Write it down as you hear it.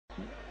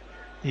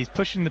He's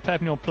pushing the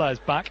Perpignan players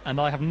back, and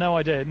I have no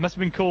idea. It must have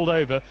been called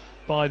over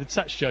by the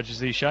touch judge, is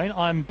he, Shane?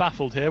 I'm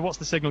baffled here. What's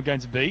the signal going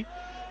to be?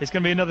 It's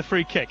going to be another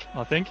free kick,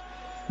 I think.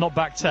 Not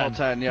back 10. Not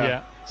 10,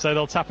 yeah. So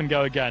they'll tap and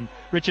go again.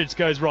 Richards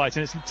goes right,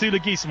 and it's to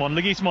Leguizamon.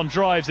 Leguizamon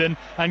drives in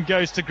and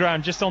goes to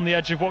ground just on the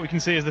edge of what we can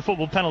see as the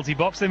football penalty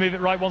box. They move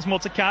it right once more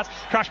to Cat.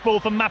 Crash ball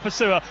from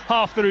Mapasua,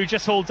 half through,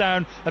 just hauled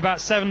down about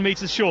 7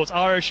 metres short.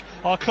 Irish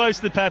are close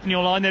to the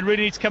Perpignan line. They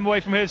really need to come away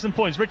from here with some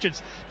points.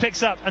 Richards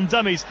picks up and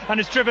dummies and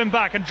is driven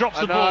back and drops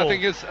the ball. I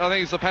think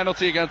it's a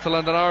penalty against the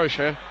London Irish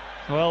here.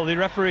 Well, the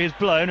referee has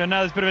blown, and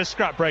now there's a bit of a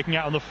scrap breaking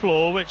out on the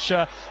floor, which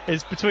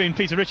is between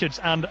Peter Richards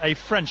and a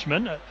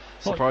Frenchman.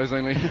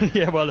 Surprisingly.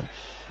 Yeah, well,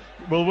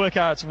 we'll work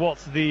out what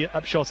the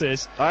upshot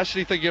is. I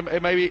actually think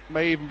it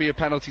may even be a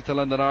penalty to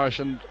London Irish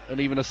and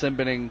even a sin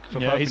binning for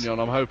Perpignan,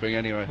 I'm hoping,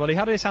 anyway. Well, he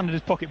had his hand in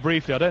his pocket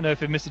briefly. I don't know if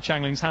Mr.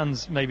 Changling's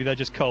hands, maybe they're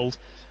just cold,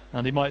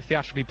 and he might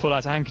theatrically pull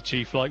out a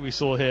handkerchief like we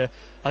saw here.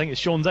 I think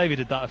it's Sean Davey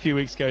did that a few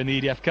weeks ago in the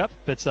EDF Cup,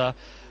 but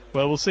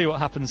well, we'll see what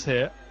happens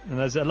here. And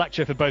there's a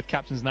lecture for both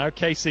captains now.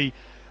 Casey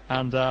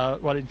and,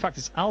 well, in fact,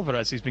 it's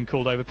Alvarez who's been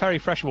called over. Perry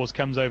Freshwater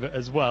comes over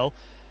as well.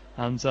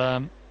 And,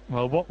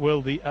 well, what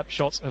will the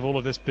upshot of all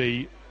of this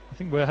be? I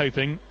think we're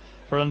hoping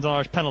for a London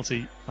Irish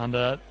penalty. And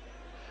it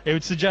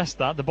would suggest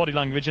that, the body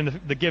language and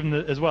the given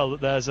as well,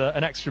 that there's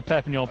an extra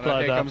Perpignan player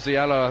there. Here comes the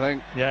yellow, I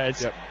think. Yeah,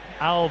 it's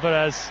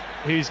Alvarez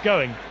who's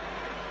going.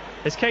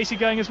 Is Casey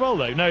going as well,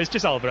 though? No, it's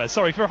just Alvarez.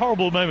 Sorry, for a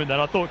horrible moment then,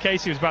 I thought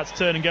Casey was about to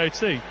turn and go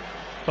too.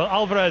 But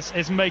Alvarez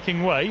is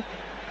making way.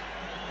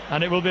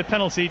 And it will be a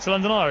penalty to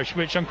London Irish,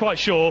 which I'm quite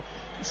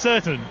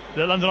certain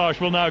that London Irish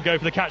will now go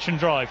for the catch and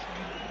drive.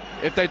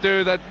 If they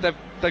do,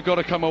 they've got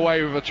to come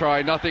away with a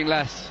try. Nothing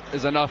less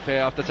is enough here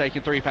after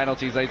taking 3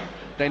 penalties.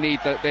 They need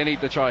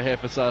the try here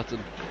for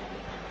certain.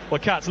 Well,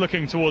 Cat's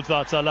looking towards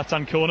that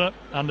left-hand corner,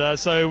 and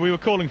so we were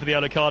calling for the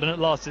yellow card, and at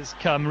last it's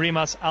come.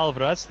 Rimas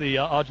Alvarez, the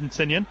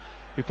Argentinian,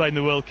 who played in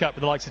the World Cup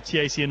with the likes of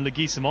Tiesi and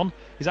Leguizamon.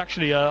 He's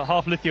actually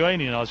half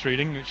Lithuanian, I was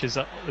reading, which is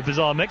a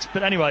bizarre mix.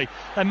 But anyway,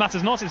 that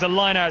matters not. It's a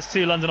line-out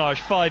to London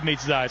Irish, 5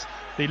 metres out.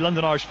 The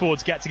London Irish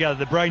forwards get together.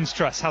 The brains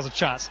trust has a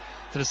chat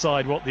to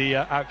decide what the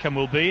outcome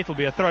will be. It'll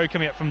be a throw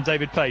coming up from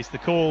David Pace. The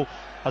call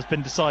has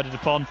been decided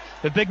upon.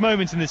 The big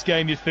moment in this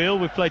game, you feel.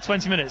 We've played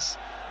 20 minutes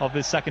of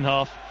this second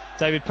half.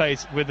 David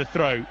Pace with the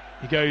throw.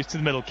 He goes to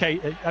the middle.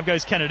 Up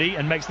goes Kennedy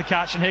and makes the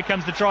catch, and here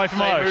comes the try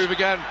from Irish. Same move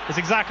again. It's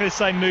exactly the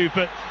same move,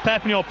 but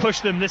Perpignan push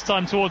them this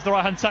time towards the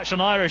right-hand touch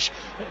on Irish.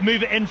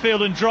 Move it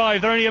infield and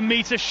drive. They're only a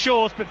metre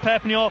short, but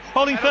Perpignan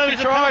holding firm.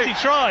 It's a penalty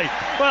try.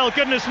 Well,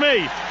 goodness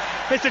me.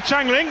 Mr.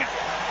 Changling,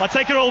 I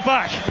take it all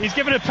back. He's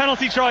given a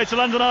penalty try to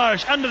London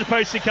Irish. Under the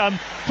post he come,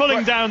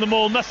 pulling down the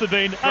maul, must have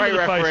been. Great under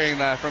the post. refereeing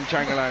there from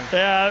Changalang.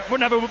 Yeah,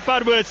 wouldn't have a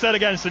bad word said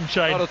against him,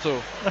 Shane. Not at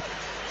all.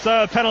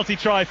 So a penalty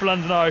try for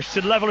London Irish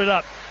to level it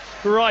up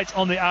right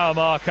on the hour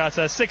mark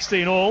at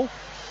 16 all,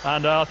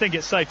 and I think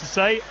it's safe to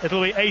say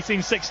it'll be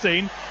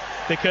 18-16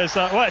 because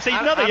well, it's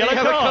another yellow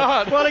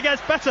card. Well, it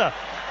gets better.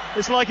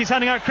 It's like he's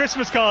handing out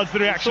Christmas cards. The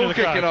reaction of the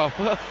crowd.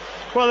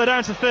 Off. Well, they're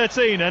down to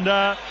 13,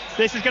 and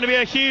this is going to be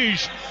a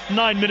huge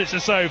 9 minutes or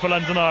so for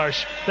London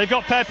Irish. They've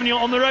got Perpignan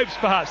on the ropes,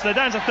 perhaps. They're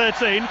down to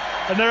 13,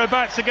 and they're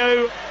about to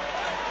go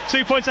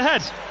 2 points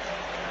ahead.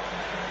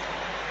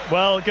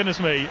 Well, goodness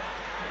me.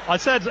 I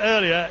said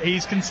earlier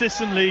he's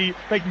consistently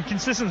making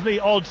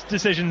odd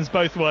decisions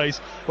both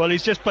ways. Well,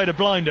 he's just played a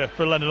blinder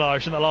for London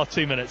Irish in the last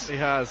 2 minutes. He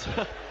has.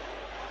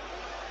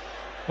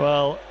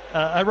 Well,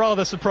 a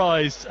rather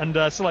surprised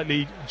and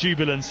slightly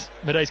jubilant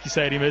Medeski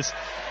Stadium is.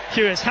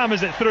 Hewitt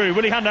hammers it through.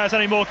 Will he hand out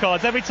any more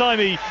cards? Every time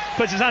he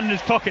puts his hand in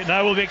his pocket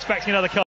now, we'll be expecting another card.